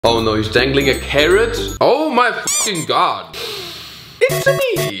Oh no, he's dangling a carrot. Oh my fucking god.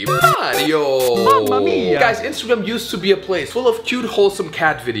 Itsamee Mario! Mamma mia! Guys, Instagram used to be a place full of cute, wholesome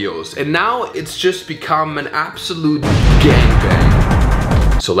cat videos, and now it's just become an absolute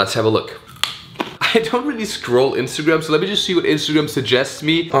gangbang. So let's have a look. I don't really scroll Instagram, so let me just see what Instagram suggests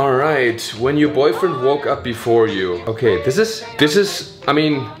me. Alright, when your boyfriend woke up before you. Okay, this is,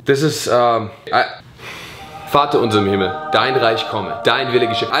 Vater unser im Himmel, dein Reich komme, dein Wille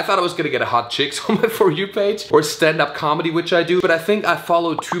geschehe. I thought I was gonna get a hot chicks on my For You page or stand-up comedy, which I do, but I think I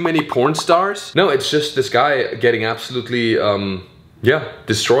follow too many porn stars. No, it's just this guy getting absolutely, yeah,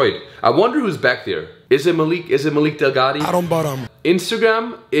 destroyed. I wonder who's back there. Is it Malik Delgado? I don't bottom.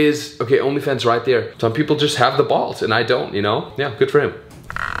 Instagram is, okay, OnlyFans right there. Some people just have the balls and I don't, you know? Yeah, good for him.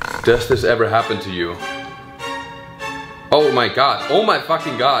 Does this ever happen to you? Oh my god, oh my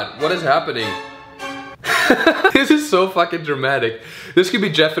fucking god, what is happening? This is so fucking dramatic. This could be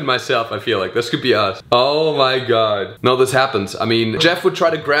Jeff and myself, I feel like. This could be us. Oh my god. No, this happens. I mean, Jeff would try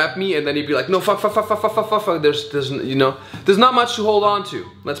to grab me and then he'd be like, no, fuck. There's, you know, there's not much to hold on to.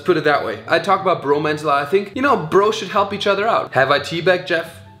 Let's put it that way. I talk about bromance a lot. I think, you know, bros should help each other out. Have I teabagged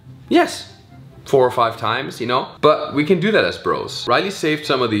Jeff? Yes. 4 or 5 times, you know? But we can do that as bros. Riley saved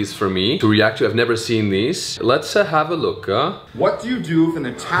some of these for me to react to. I've never seen these. Let's have a look, What do you do if an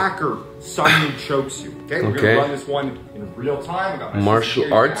attacker suddenly chokes you? Okay, we're gonna run this one in real time. I got my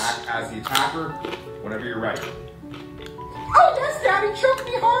martial arts as the attacker. Whenever you're ready. Oh yes, Daddy, choke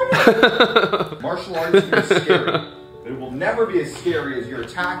me harder! Martial arts is scary. But it will never be as scary as your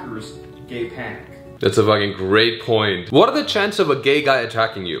attacker's gay panic. That's a fucking great point. What are the chances of a gay guy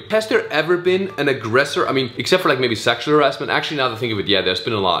attacking you? Has there ever been an aggressor? I mean, except for like maybe sexual harassment. Actually, now that I think of it, yeah, there's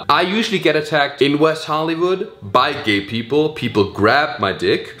been a lot. I usually get attacked in West Hollywood by gay people. People grab my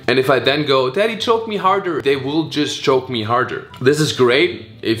dick. And if I then go, Daddy, choke me harder, they will just choke me harder. This is great.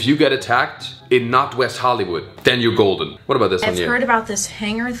 If you get attacked in not West Hollywood, then you're golden. What about this one here? I've heard about this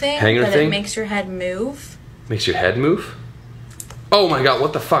hanger thing. It makes your head move. Makes your head move? Oh my god,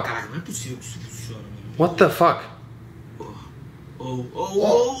 what the fuck? What the fuck?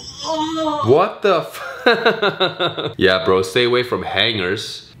 What the f- Yeah, bro, stay away from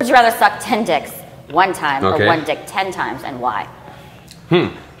hangers. Would you rather suck 10 dicks one time or one dick 10 times, and why?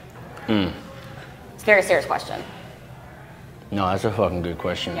 It's a very serious question. No, that's a fucking good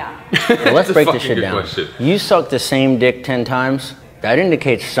question. Yeah. Well, let's break this shit down. You suck the same dick 10 times, that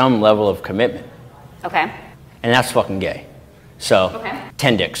indicates some level of commitment. Okay. And that's fucking gay. So,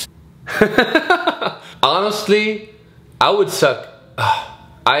 10 dicks. Honestly, I would suck.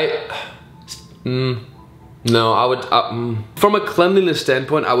 No, I would. From a cleanliness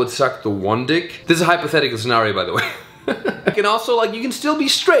standpoint, I would suck the one dick. This is a hypothetical scenario, by the way. And also, like, you can still be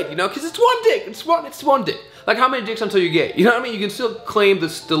straight, you know, because it's one dick. It's one dick. Like, how many dicks until you're gay? You know what I mean? You can still claim the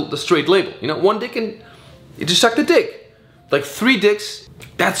straight label. You know, one dick and you just suck the dick. Like 3 dicks,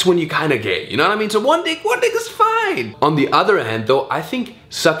 that's when you kind of gay. You know what I mean? So one dick is fine. On the other hand, though, I think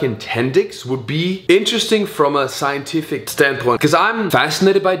sucking 10 dicks would be interesting from a scientific standpoint. Because I'm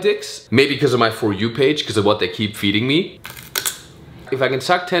fascinated by dicks. Maybe because of my For You page, because of what they keep feeding me. If I can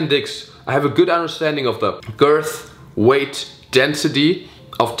suck 10 dicks, I have a good understanding of the girth, weight, density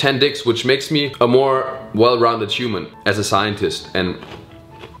of 10 dicks, which makes me a more well-rounded human as a scientist and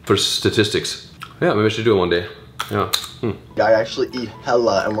for statistics. Yeah, maybe I should do it one day. Yeah. I actually eat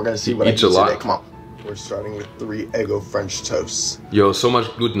hella, and we're gonna see what I eat today. Come on. We're starting with 3 Eggo French toasts. Yo, so much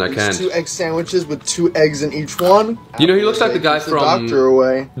gluten I can't. 2 egg sandwiches with 2 eggs in each one. You know, he looks like the guy from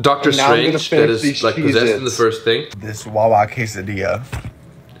Doctor Strange that is like possessed in the first thing. This Wawa quesadilla.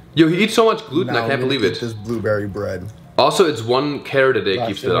 Yo, he eats so much gluten, I can't believe it. This blueberry bread. Also, it's 1 carrot a day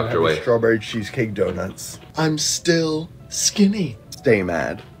keeps the doctor away. Strawberry cheesecake donuts. I'm still skinny. Stay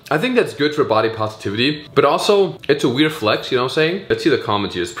mad. I think that's good for body positivity, but also it's a weird flex, you know what I'm saying? Let's see the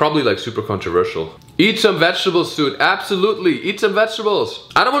comment here. It's probably like super controversial. Eat some vegetables, dude. Absolutely, eat some vegetables.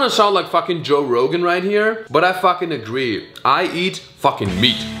 I don't want to sound like fucking Joe Rogan right here, but I fucking agree. I eat fucking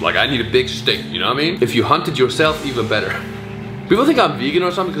meat. Like, I need a big steak, you know what I mean? If you hunt it yourself, even better. People think I'm vegan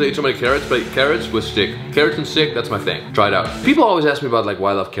or something because I eat so many carrots, but carrots with stick. Carrots and stick, that's my thing. Try it out. People always ask me about like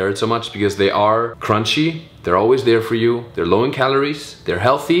why I love carrots so much, because they are crunchy, they're always there for you, they're low in calories, they're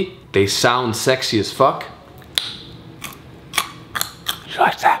healthy, they sound sexy as fuck. You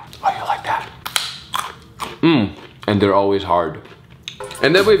like that? Oh, you like that? And they're always hard.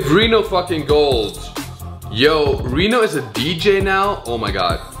 And then we have Reno fucking Gold. Yo, Reno is a DJ now? Oh my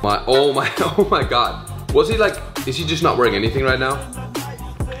god. Oh my god. Was he like, is he just not wearing anything right now?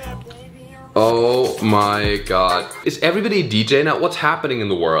 Oh my god. Is everybody a DJ now? What's happening in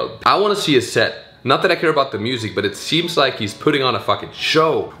the world? I want to see a set. Not that I care about the music, but it seems like he's putting on a fucking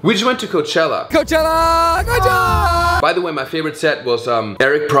show. We just went to Coachella. Coachella! Coachella! By the way, my favorite set was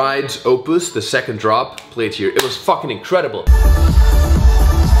Eric Pryde's Opus, the second drop, played here. It was fucking incredible.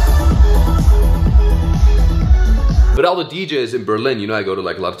 But all the DJs in Berlin, you know, I go to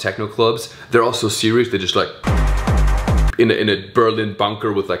like a lot of techno clubs, they're all so serious, they're just like in a Berlin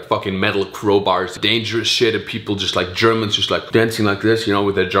bunker with like fucking metal crowbars, dangerous shit, and people just like Germans just like dancing like this, you know,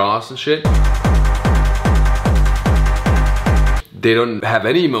 with their jaws and shit. They don't have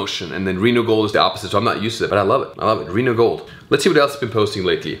any emotion, and then Reno Gold is the opposite, so I'm not used to it, but I love it. I love it. Reno Gold. Let's see what else I've been posting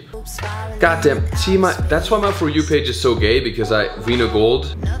lately. Goddamn, see that's why my For You page is so gay, because Reno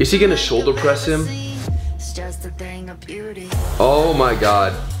Gold, is he gonna shoulder press him? Oh my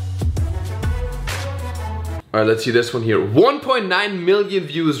god. Alright, let's see this one here. 1.9 million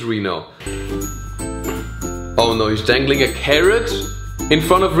views, Reno. Oh no, he's dangling a carrot in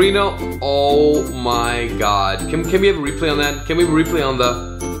front of Reno. Oh my god. Can we have a replay on that? Can we have a replay on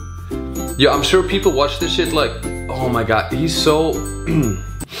the... Yeah, I'm sure people watch this shit like, oh my god, he's so...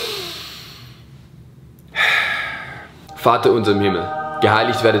 Vater unser im Himmel,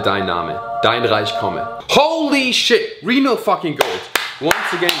 geheiligt werde dein Name, dein Reich komme. Holy shit, Reno fucking Gold.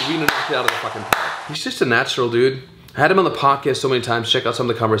 Once again, Reno knocked it out of the fucking park. He's just a natural dude. I had him on the podcast so many times, check out some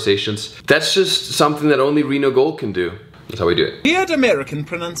of the conversations. That's just something that only Reno Gold can do. That's how we do it. Weird American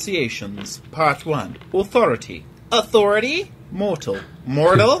pronunciations. Part 1. Authority. Authority. Mortal.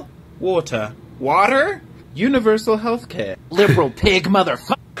 Mortal. Water. Water. Universal healthcare. Liberal pig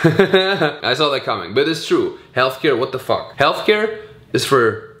motherfucker. I saw that coming, but it's true. Healthcare, what the fuck? Healthcare is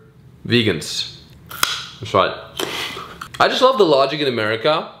for vegans. That's right. I just love the logic in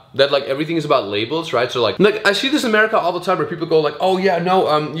America that like everything is about labels, right? So like I see this in America all the time where people go like, oh yeah,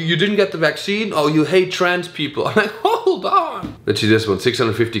 no, you didn't get the vaccine. Oh, you hate trans people. I'm like, hold on. Let's see this one,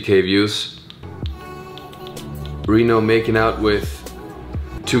 650K views. Reno making out with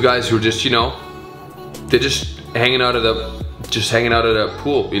two guys who are just, you know, they're just hanging out at a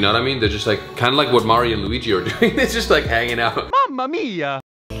pool, you know what I mean? They're just like, kind of like what Mario and Luigi are doing. They're just like hanging out. Mamma mia.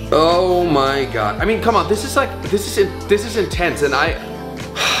 Oh my god. I mean, come on, this is intense, and I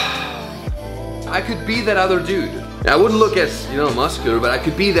could be that other dude. I wouldn't look as, you know, muscular, but I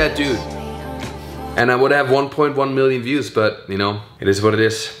could be that dude. And I would have 1.1 million views, but, you know, it is what it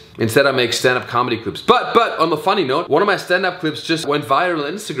is. Instead, I make stand-up comedy clips. But on a funny note, one of my stand-up clips just went viral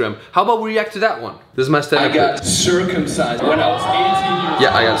on Instagram. How about we react to that one? This is my stand-up clip. I got circumcised when I was 18 years old.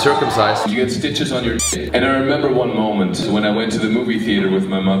 Yeah, I got circumcised. You get stitches on your dick. And I remember one moment when I went to the movie theater with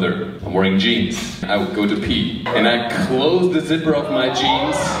my mother. I'm wearing jeans. I would go to pee. And I closed the zipper of my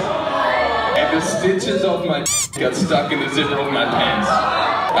jeans. And the stitches of my got stuck in the zipper of my pants.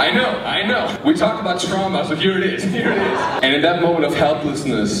 I know. We talked about trauma, so here it is, And in that moment of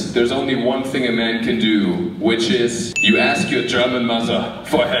helplessness, there's only one thing a man can do, which is you ask your German mother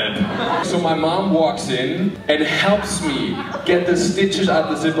for help. So my mom walks in and helps me get the stitches out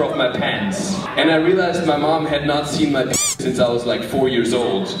the zipper of my pants. And I realized my mom had not seen my since I was like 4 years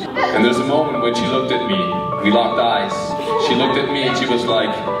old. And there's a moment when she looked at me, we locked eyes. She looked at me and she was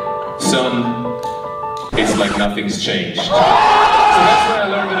like, son, it's like nothing's changed. So that's when I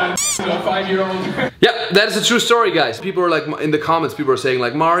learned that I'm a 5-year-old. Yeah, that is a true story, guys. People are like, in the comments, people are saying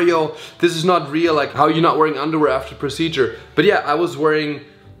like, Mario, this is not real, like how you're not wearing underwear after procedure. But yeah, I was wearing,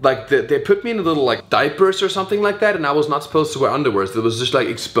 like, they put me in a little like diapers or something like that, and I was not supposed to wear underwear, so it was just like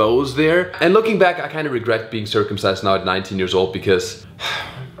exposed there. And looking back, I kind of regret being circumcised now at 19 years old, because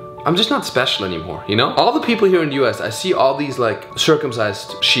I'm just not special anymore, you know? All the people here in the US, I see all these like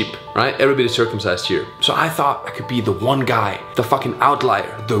circumcised sheep, right? Everybody's circumcised here. So I thought I could be the one guy, the fucking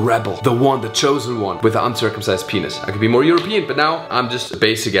outlier, the rebel, the one, the chosen one with an uncircumcised penis. I could be more European, but now I'm just a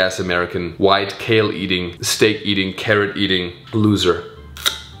basic ass American, white, kale eating, steak eating, carrot eating loser.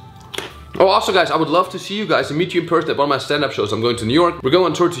 Oh, also guys, I would love to see you guys and meet you in person at one of my stand-up shows. I'm going to New York. We're going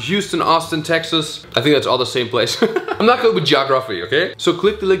on tour to Houston, Austin, Texas. I think that's all the same place. I'm not good with geography, okay? So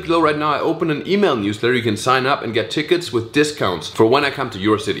click the link below right now. I open an email newsletter. You can sign up and get tickets with discounts for when I come to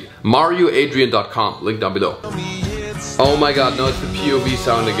your city. MarioAdrion.com, link down below. Oh my god, no, it's the POV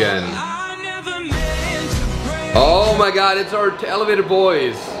sound again. Oh my god, it's our elevator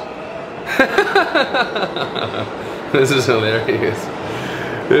boys. This is hilarious.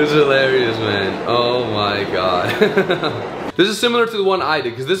 This is hilarious, man. Oh my god. This is similar to the one I did,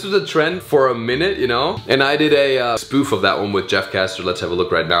 because this was a trend for a minute, you know? And I did a spoof of that one with Jeff Caster. Let's have a look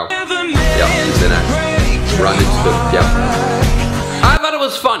right now. Yep, and then I run into the, yep. I thought it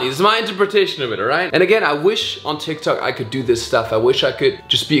was funny. This is my interpretation of it, alright? And again, I wish on TikTok I could do this stuff. I wish I could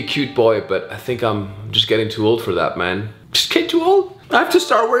just be a cute boy, but I think I'm just getting too old for that, man. Just getting too old. I have to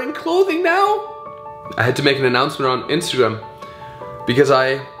start wearing clothing now. I had to make an announcement on Instagram because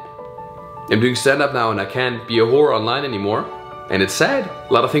I am doing stand-up now and I can't be a whore online anymore. And it's sad.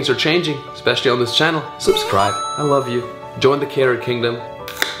 A lot of things are changing, especially on this channel. Subscribe. I love you. Join the carrot kingdom.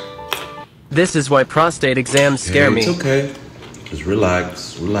 This is why prostate exams scare me. It's okay. Just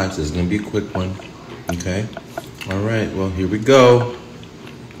relax. Relax. It's gonna be a quick one. Okay. All right. Well, here we go.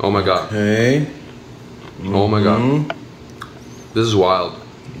 Oh my god. Okay. Oh my god. This is wild.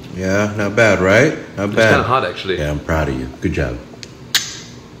 Yeah, not bad, right? Not bad. It's kind of hot, actually. Yeah, I'm proud of you. Good job.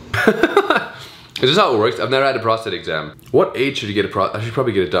 Is this how it works? I've never had a prostate exam. What age should you get a prostate? I should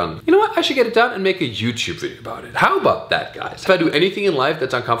probably get it done. You know what? I should get it done and make a YouTube video about it. How about that, guys? If I do anything in life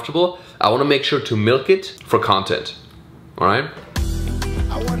that's uncomfortable, I want to make sure to milk it for content. All right?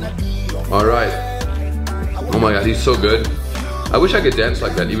 All right. Oh my god, he's so good. I wish I could dance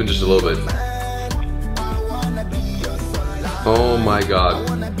like that, even just a little bit. Oh my god.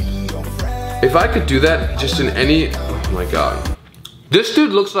 If I could do that just in any... Oh my god. This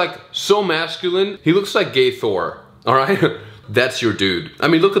dude looks like so masculine. He looks like gay Thor. Alright? That's your dude. I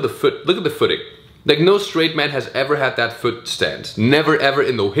mean, look at the foot. Look at the footing. Like, no straight man has ever had that foot stance. Never ever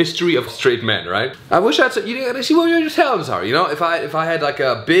in the history of straight men, right? I wish I had some... You gotta see what your talents are, you know? If I had like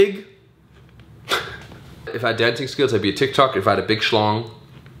a big... If I had dancing skills, I'd be a TikToker. If I had a big schlong,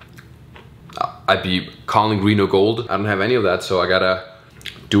 I'd be calling Reno gold. I don't have any of that, so I gotta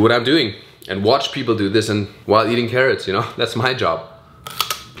do what I'm doing and watch people do this and while eating carrots, you know? That's my job.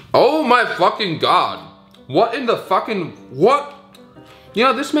 Oh my fucking god. What in the fucking... What? You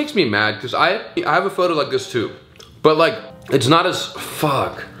know, this makes me mad because I have a photo like this too. But like, it's not as...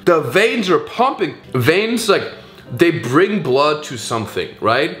 Fuck. The veins are pumping. Veins, like, they bring blood to something,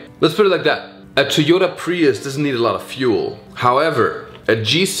 right? Let's put it like that. A Toyota Prius doesn't need a lot of fuel. However, a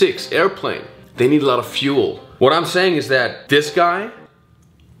G6 airplane, they need a lot of fuel. What I'm saying is that this guy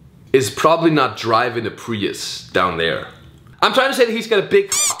is probably not driving a Prius down there. I'm trying to say that he's got a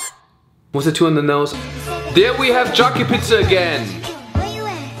big... What's the two in the nose? There we have Jockey Pizza again.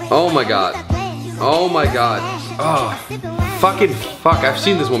 Oh my god. Oh my god. Oh, fucking fuck. I've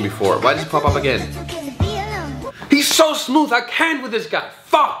seen this one before. Why does it pop up again? He's so smooth. I can't with this guy.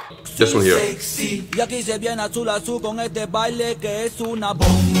 Fuck. This one here.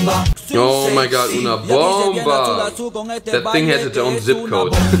 Oh my god, una bomba. That thing has its own zip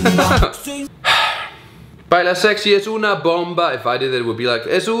code. Baila sexy es una bomba. If I did it, it would be like,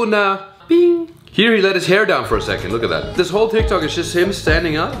 es una bing. Here he let his hair down for a second. Look at that. This whole TikTok is just him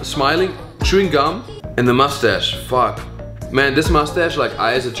standing up, smiling, chewing gum, and the mustache. Fuck. Man, this mustache, like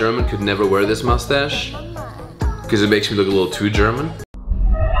I as a German could never wear this mustache because it makes me look a little too German.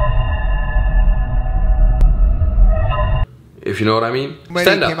 If you know what I mean.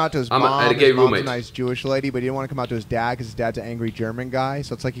 Stand up. Came out to his mom. I had a gay roommate. A nice Jewish lady, but he didn't want to come out to his dad because his dad's an angry German guy.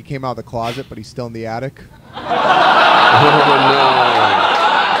 So it's like he came out of the closet, but he's still in the attic. Oh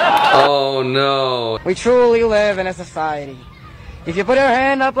no. Oh no. We truly live in a society. If you put your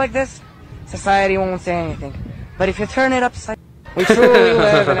hand up like this, society won't say anything. But if you turn it upside, we truly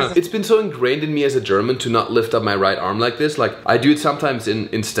live in a... It's been so ingrained in me as a German to not lift up my right arm like this. Like, I do it sometimes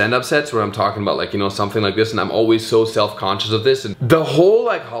in stand-up sets where I'm talking about, like, you know, something like this, and I'm always so self-conscious of this. And the whole,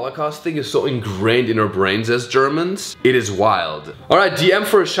 like, Holocaust thing is so ingrained in our brains as Germans. It is wild. Alright, DM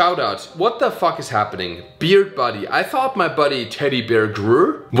for a shout-out. What the fuck is happening? Beard buddy. I thought my buddy Teddy Bear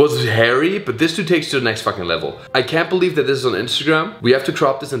Grr was hairy, but this dude takes it to the next fucking level. I can't believe that this is on Instagram. We have to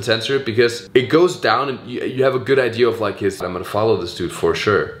crop this and censor it because it goes down and you have a good idea of, like, his... I'm gonna follow this dude for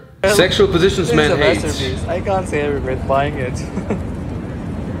sure. Sexual positions man hates. I can't say I regret buying it.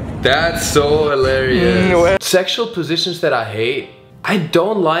 That's so hilarious. Sexual positions that I hate. I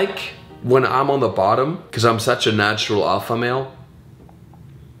don't like when I'm on the bottom because I'm such a natural alpha male.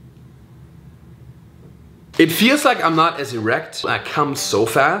 It feels like I'm not as erect. I come so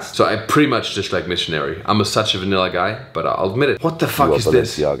fast. So I pretty much just like missionary. I'm such a vanilla guy, but I'll admit it. What the fuck is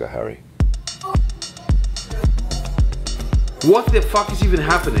this? Harry. What the fuck is even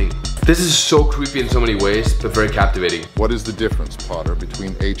happening? This is so creepy in so many ways, but very captivating. What is the difference, Potter,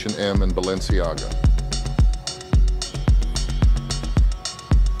 between H&M and Balenciaga?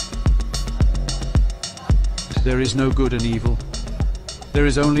 There is no good and evil. There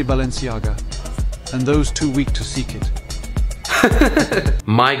is only Balenciaga, and those too weak to seek it.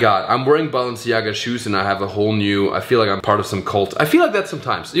 My god, I'm wearing Balenciaga shoes and I have a whole new... I feel like I'm part of some cult. I feel like that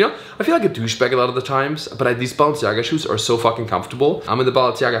sometimes, you know? I feel like a douchebag a lot of the times, but these Balenciaga shoes are so fucking comfortable. I'm in the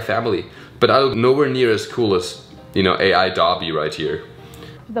Balenciaga family, but I look nowhere near as cool as, you know, AI Dobby right here.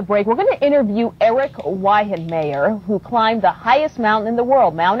 The break, we're going to interview Eric Weihenmayer, who climbed the highest mountain in the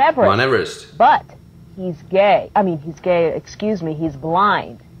world, Mount Everest. Mount Everest. But he's gay. I mean, he's gay, excuse me, he's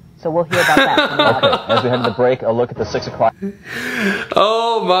blind. So we'll hear about that. Okay, as we head to the break, a look at the 6 o'clock.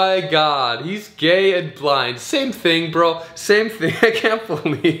 Oh my god, he's gay and blind. Same thing, bro. Same thing. I can't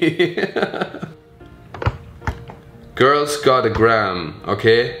believe. Girls got a gram,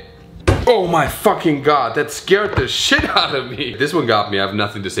 okay? Oh my fucking god, that scared the shit out of me. This one got me. I have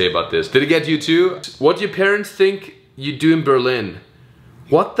nothing to say about this. Did it get you too? What do your parents think you do in Berlin?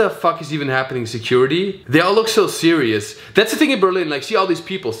 What the fuck is even happening? Security? They all look so serious. That's the thing in Berlin, like see all these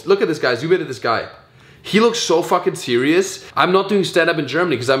people. Look at this guy, zoom in at this guy. He looks so fucking serious. I'm not doing stand-up in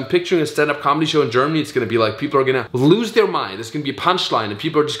Germany because I'm picturing a stand-up comedy show in Germany. It's gonna be like, people are gonna lose their mind. It's gonna be a punchline and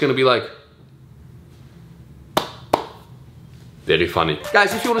people are just gonna be like, very funny.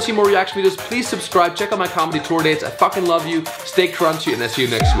 Guys, if you want to see more reaction videos, please subscribe. Check out my comedy tour dates. I fucking love you. Stay crunchy and I'll see you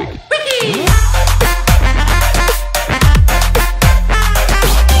next week.